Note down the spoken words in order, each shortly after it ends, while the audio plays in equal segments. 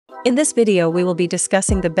In this video we will be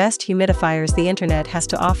discussing the best humidifiers the internet has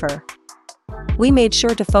to offer. We made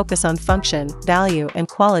sure to focus on function, value and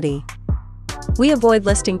quality. We avoid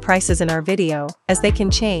listing prices in our video, as they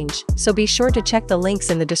can change, so be sure to check the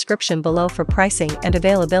links in the description below for pricing and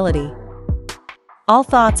availability. All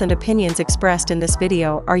thoughts and opinions expressed in this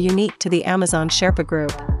video are unique to the Amazon Sherpa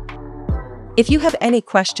Group. If you have any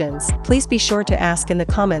questions, please be sure to ask in the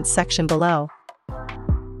comments section below.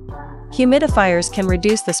 Humidifiers can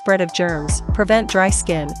reduce the spread of germs, prevent dry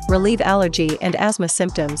skin, relieve allergy and asthma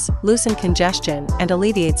symptoms, loosen congestion, and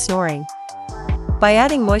alleviate snoring. By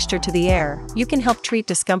adding moisture to the air, you can help treat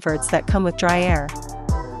discomforts that come with dry air.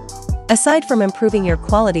 Aside from improving your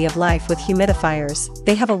quality of life with humidifiers,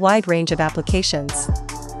 they have a wide range of applications.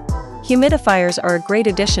 Humidifiers are a great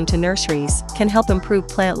addition to nurseries, can help improve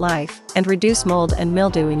plant life, and reduce mold and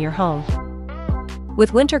mildew in your home.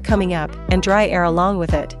 With winter coming up, and dry air along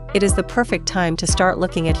with it, it is the perfect time to start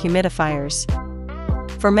looking at humidifiers.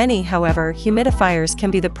 For many, however, humidifiers can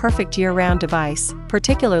be the perfect year-round device,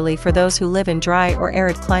 particularly for those who live in dry or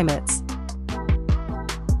arid climates.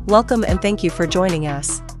 Welcome and thank you for joining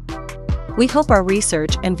us. We hope our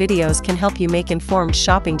research and videos can help you make informed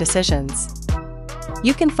shopping decisions.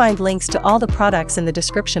 You can find links to all the products in the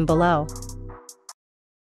description below.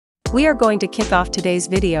 We are going to kick off today's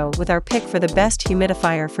video with our pick for the best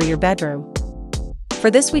humidifier for your bedroom. For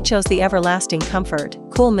this we chose the Everlasting Comfort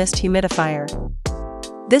Cool Mist Humidifier.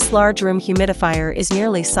 This large room humidifier is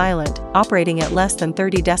nearly silent, operating at less than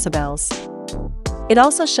 30 decibels. It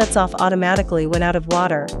also shuts off automatically when out of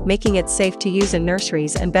water, making it safe to use in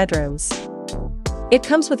nurseries and bedrooms. It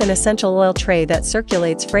comes with an essential oil tray that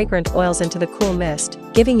circulates fragrant oils into the cool mist,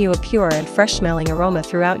 giving you a pure and fresh-smelling aroma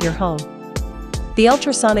throughout your home. The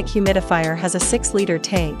ultrasonic humidifier has a 6-liter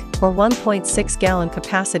tank, or 1.6-gallon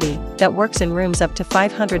capacity, that works in rooms up to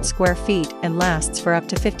 500 square feet and lasts for up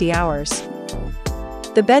to 50 hours.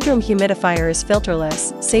 The bedroom humidifier is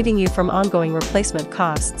filterless, saving you from ongoing replacement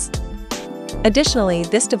costs. Additionally,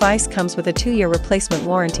 this device comes with a 2-year replacement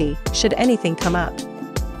warranty, should anything come up.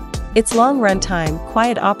 Its long runtime,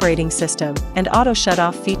 quiet operating system, and auto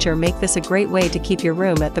shut-off feature make this a great way to keep your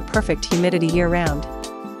room at the perfect humidity year-round.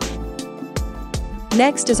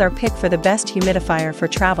 Next is our pick for the best humidifier for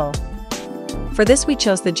travel. For this we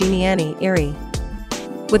chose the Genie Airy.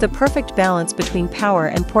 With a perfect balance between power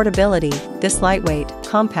and portability, this lightweight,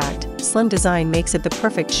 compact, slim design makes it the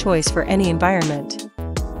perfect choice for any environment.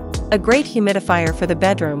 A great humidifier for the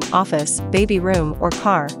bedroom, office, baby room, or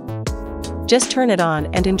car. Just turn it on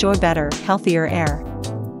and enjoy better, healthier air.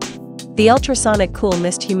 The ultrasonic cool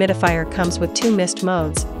mist humidifier comes with 2 mist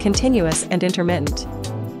modes, continuous and intermittent.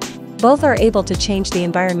 Both are able to change the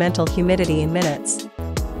environmental humidity in minutes.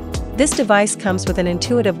 This device comes with an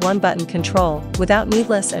intuitive 1-button control, without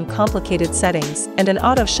needless and complicated settings, and an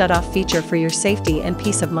auto shut-off feature for your safety and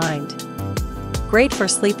peace of mind. Great for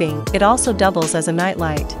sleeping, it also doubles as a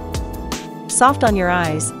nightlight. Soft on your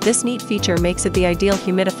eyes, this neat feature makes it the ideal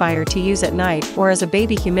humidifier to use at night or as a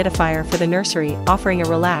baby humidifier for the nursery, offering a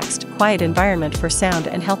relaxed, quiet environment for sound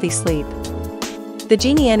and healthy sleep. The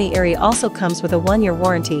Genie Airy also comes with a 1-year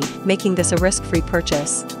warranty, making this a risk-free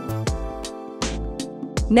purchase.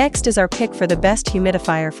 Next is our pick for the best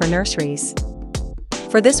humidifier for nurseries.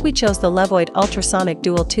 For this we chose the Levoit Ultrasonic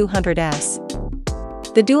Dual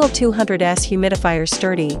 200S. The Dual 200S humidifier's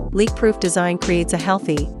sturdy, leak-proof design creates a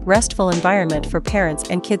healthy, restful environment for parents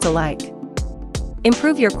and kids alike.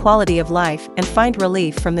 Improve your quality of life and find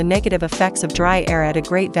relief from the negative effects of dry air at a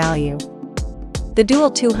great value. The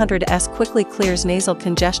Dual 200S quickly clears nasal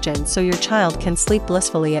congestion so your child can sleep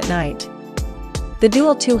blissfully at night. The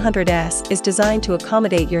Dual 200S is designed to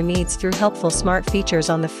accommodate your needs through helpful smart features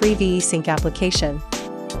on the free VE-Sync application.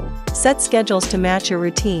 Set schedules to match your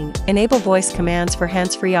routine, enable voice commands for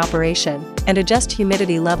hands-free operation, and adjust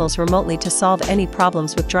humidity levels remotely to solve any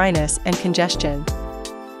problems with dryness and congestion.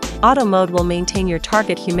 Auto mode will maintain your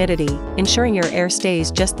target humidity, ensuring your air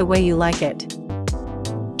stays just the way you like it.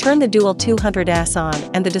 Turn the Dual 200S on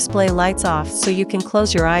and the display lights off so you can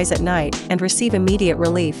close your eyes at night and receive immediate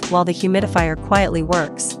relief while the humidifier quietly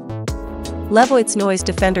works. Levoit's Noise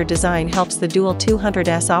Defender design helps the Dual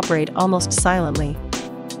 200S operate almost silently.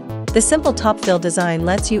 The simple top-fill design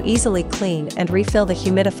lets you easily clean and refill the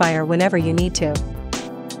humidifier whenever you need to.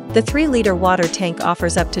 The 3-liter water tank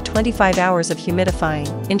offers up to 25 hours of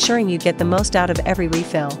humidifying, ensuring you get the most out of every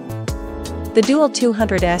refill. The Dual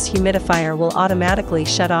 200S humidifier will automatically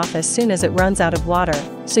shut off as soon as it runs out of water,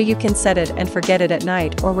 so you can set it and forget it at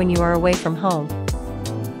night or when you are away from home.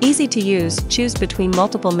 Easy to use, choose between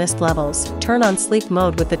multiple mist levels, turn on sleep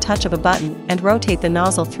mode with the touch of a button, and rotate the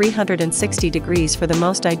nozzle 360 degrees for the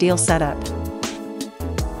most ideal setup.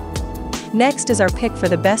 Next is our pick for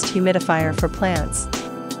the best humidifier for plants.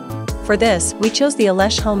 For this, we chose the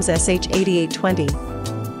Alesh Homes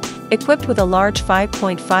SH8820. Equipped with a large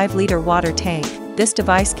 5.5-liter water tank, this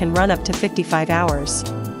device can run up to 55 hours.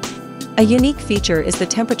 A unique feature is the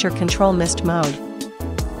temperature control mist mode.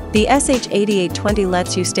 The SH8820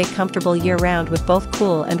 lets you stay comfortable year-round with both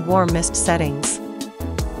cool and warm mist settings.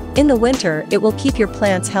 In the winter, it will keep your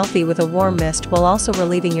plants healthy with a warm mist while also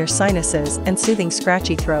relieving your sinuses and soothing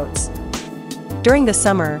scratchy throats. During the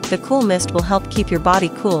summer, the cool mist will help keep your body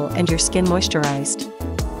cool and your skin moisturized.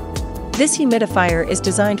 This humidifier is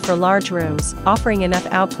designed for large rooms, offering enough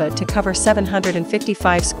output to cover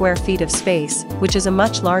 755 square feet of space, which is a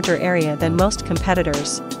much larger area than most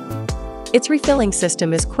competitors. Its refilling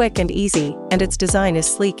system is quick and easy, and its design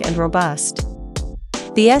is sleek and robust.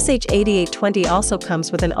 The SH8820 also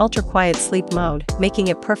comes with an ultra-quiet sleep mode, making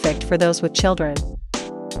it perfect for those with children.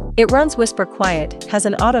 It runs whisper quiet, has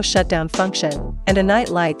an auto shutdown function, and a night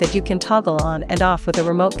light that you can toggle on and off with a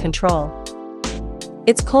remote control.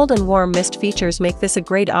 Its cold and warm mist features make this a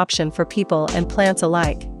great option for people and plants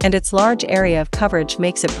alike, and its large area of coverage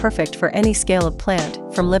makes it perfect for any scale of plant,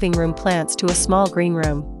 from living room plants to a small green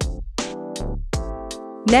room.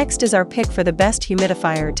 Next is our pick for the best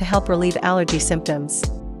humidifier to help relieve allergy symptoms.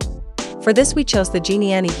 For this we chose the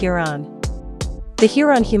Geniani Huron. The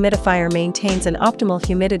Huron humidifier maintains an optimal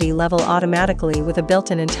humidity level automatically with a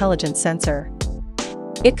built-in intelligent sensor.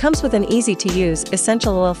 It comes with an easy-to-use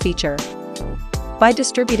essential oil feature. By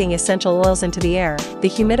distributing essential oils into the air, the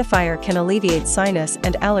humidifier can alleviate sinus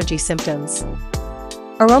and allergy symptoms.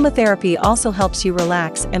 Aromatherapy also helps you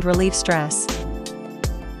relax and relieve stress.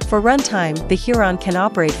 For runtime, the Huron can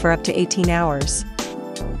operate for up to 18 hours.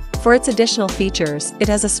 For its additional features, it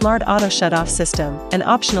has a smart auto shut-off system, an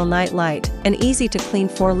optional night light, an easy-to-clean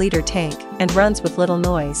 4-liter tank, and runs with little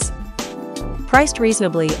noise. Priced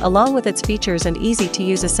reasonably, along with its features and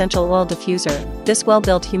easy-to-use essential oil diffuser, this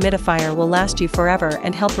well-built humidifier will last you forever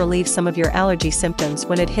and help relieve some of your allergy symptoms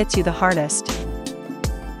when it hits you the hardest.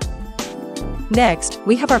 Next,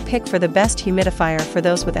 we have our pick for the best humidifier for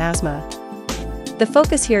those with asthma. The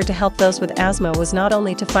focus here to help those with asthma was not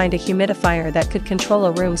only to find a humidifier that could control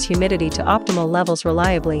a room's humidity to optimal levels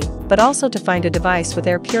reliably, but also to find a device with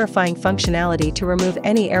air purifying functionality to remove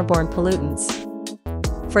any airborne pollutants.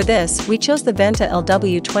 For this, we chose the Venta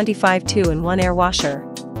LW25 2-in-1 air washer.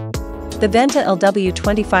 The Venta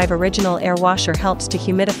LW25 original air washer helps to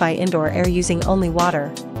humidify indoor air using only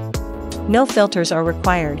water. No filters are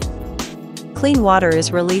required. Clean water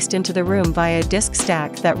is released into the room via a disc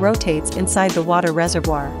stack that rotates inside the water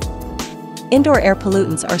reservoir. Indoor air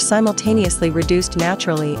pollutants are simultaneously reduced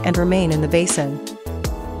naturally and remain in the basin.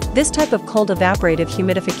 This type of cold evaporative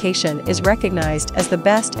humidification is recognized as the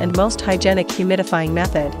best and most hygienic humidifying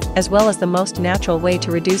method, as well as the most natural way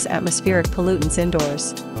to reduce atmospheric pollutants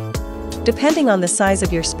indoors. Depending on the size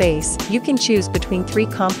of your space, you can choose between 3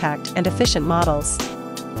 compact and efficient models.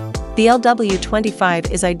 The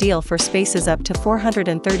LW25 is ideal for spaces up to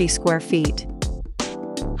 430 square feet.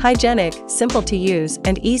 Hygienic, simple to use,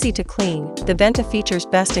 and easy to clean, the Venta features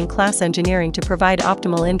best-in-class engineering to provide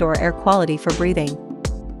optimal indoor air quality for breathing.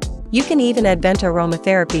 You can even add Venta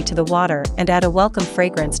aromatherapy to the water and add a welcome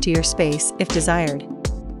fragrance to your space if desired.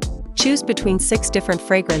 Choose between 6 different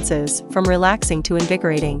fragrances, from relaxing to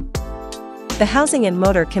invigorating. The housing and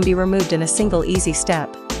motor can be removed in a single easy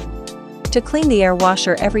step. To clean the air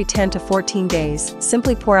washer every 10 to 14 days,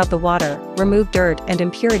 simply pour out the water, remove dirt and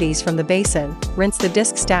impurities from the basin, rinse the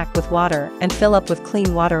disc stack with water, and fill up with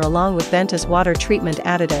clean water along with Venta's water treatment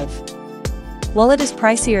additive. While it is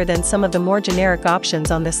pricier than some of the more generic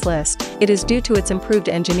options on this list, it is due to its improved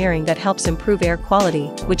engineering that helps improve air quality,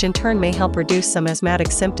 which in turn may help reduce some asthmatic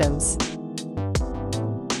symptoms.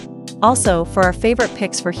 Also, for our favorite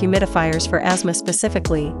picks for humidifiers for asthma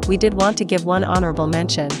specifically, we did want to give one honorable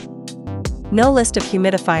mention. No list of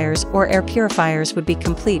humidifiers or air purifiers would be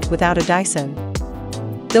complete without a Dyson.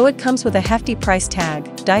 Though it comes with a hefty price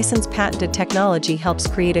tag, Dyson's patented technology helps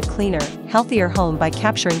create a cleaner, healthier home by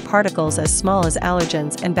capturing particles as small as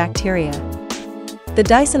allergens and bacteria. The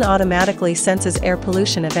Dyson automatically senses air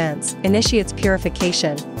pollution events, initiates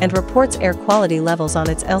purification, and reports air quality levels on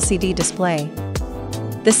its LCD display.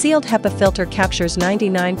 The sealed HEPA filter captures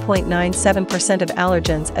 99.97% of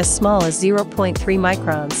allergens as small as 0.3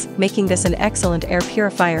 microns, making this an excellent air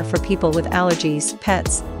purifier for people with allergies,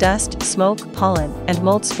 pets, dust, smoke, pollen, and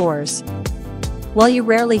mold spores. While you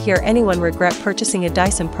rarely hear anyone regret purchasing a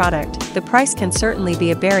Dyson product, the price can certainly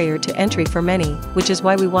be a barrier to entry for many, which is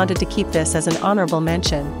why we wanted to keep this as an honorable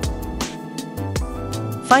mention.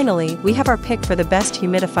 Finally, we have our pick for the best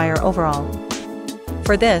humidifier overall.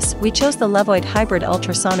 For this, we chose the Levoid Hybrid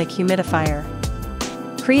Ultrasonic Humidifier.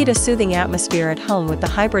 Create a soothing atmosphere at home with the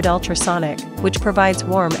Hybrid Ultrasonic, which provides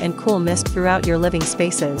warm and cool mist throughout your living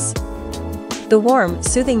spaces. The warm,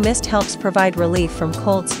 soothing mist helps provide relief from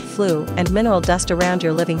colds, flu, and mineral dust around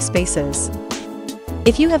your living spaces.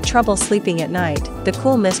 If you have trouble sleeping at night, the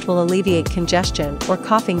cool mist will alleviate congestion or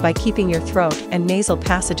coughing by keeping your throat and nasal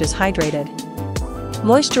passages hydrated.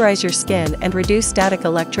 Moisturize your skin and reduce static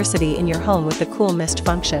electricity in your home with the cool mist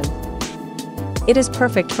function. It is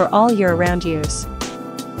perfect for all year-round use.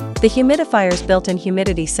 The humidifier's built-in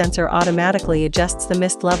humidity sensor automatically adjusts the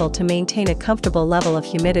mist level to maintain a comfortable level of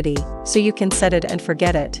humidity, so you can set it and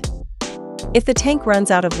forget it. If the tank runs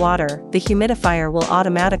out of water, the humidifier will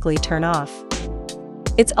automatically turn off.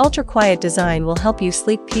 Its ultra-quiet design will help you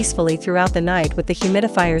sleep peacefully throughout the night with the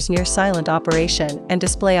humidifier's near-silent operation and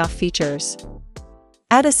display-off features.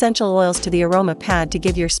 Add essential oils to the aroma pad to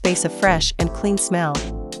give your space a fresh and clean smell.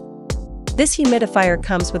 This humidifier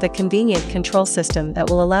comes with a convenient control system that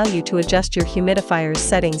will allow you to adjust your humidifier's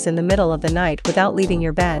settings in the middle of the night without leaving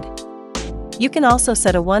your bed. You can also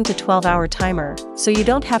set a 1 to 12 hour timer, so you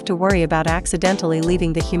don't have to worry about accidentally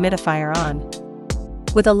leaving the humidifier on.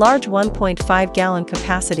 With a large 1.5 gallon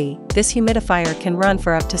capacity, this humidifier can run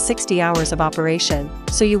for up to 60 hours of operation,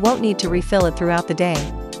 so you won't need to refill it throughout the day.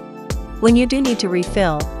 When you do need to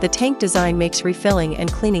refill, the tank design makes refilling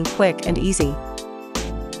and cleaning quick and easy.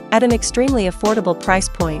 At an extremely affordable price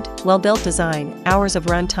point, well-built design, hours of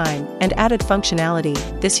runtime, and added functionality,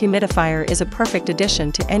 this humidifier is a perfect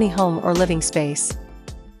addition to any home or living space.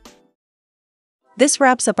 This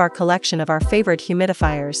wraps up our collection of our favorite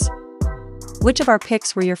humidifiers. Which of our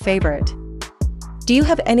picks were your favorite? Do you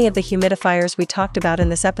have any of the humidifiers we talked about in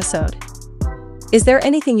this episode? Is there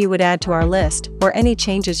anything you would add to our list, or any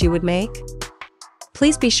changes you would make?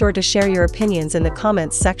 Please be sure to share your opinions in the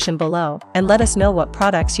comments section below, and let us know what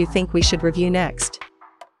products you think we should review next.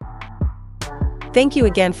 Thank you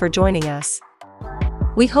again for joining us.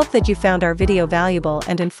 We hope that you found our video valuable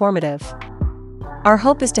and informative. Our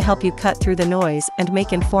hope is to help you cut through the noise and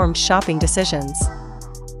make informed shopping decisions.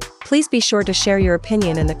 Please be sure to share your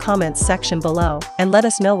opinion in the comments section below, and let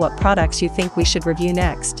us know what products you think we should review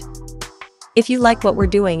next. If you like what we're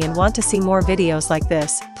doing and want to see more videos like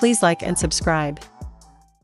this, please like and subscribe.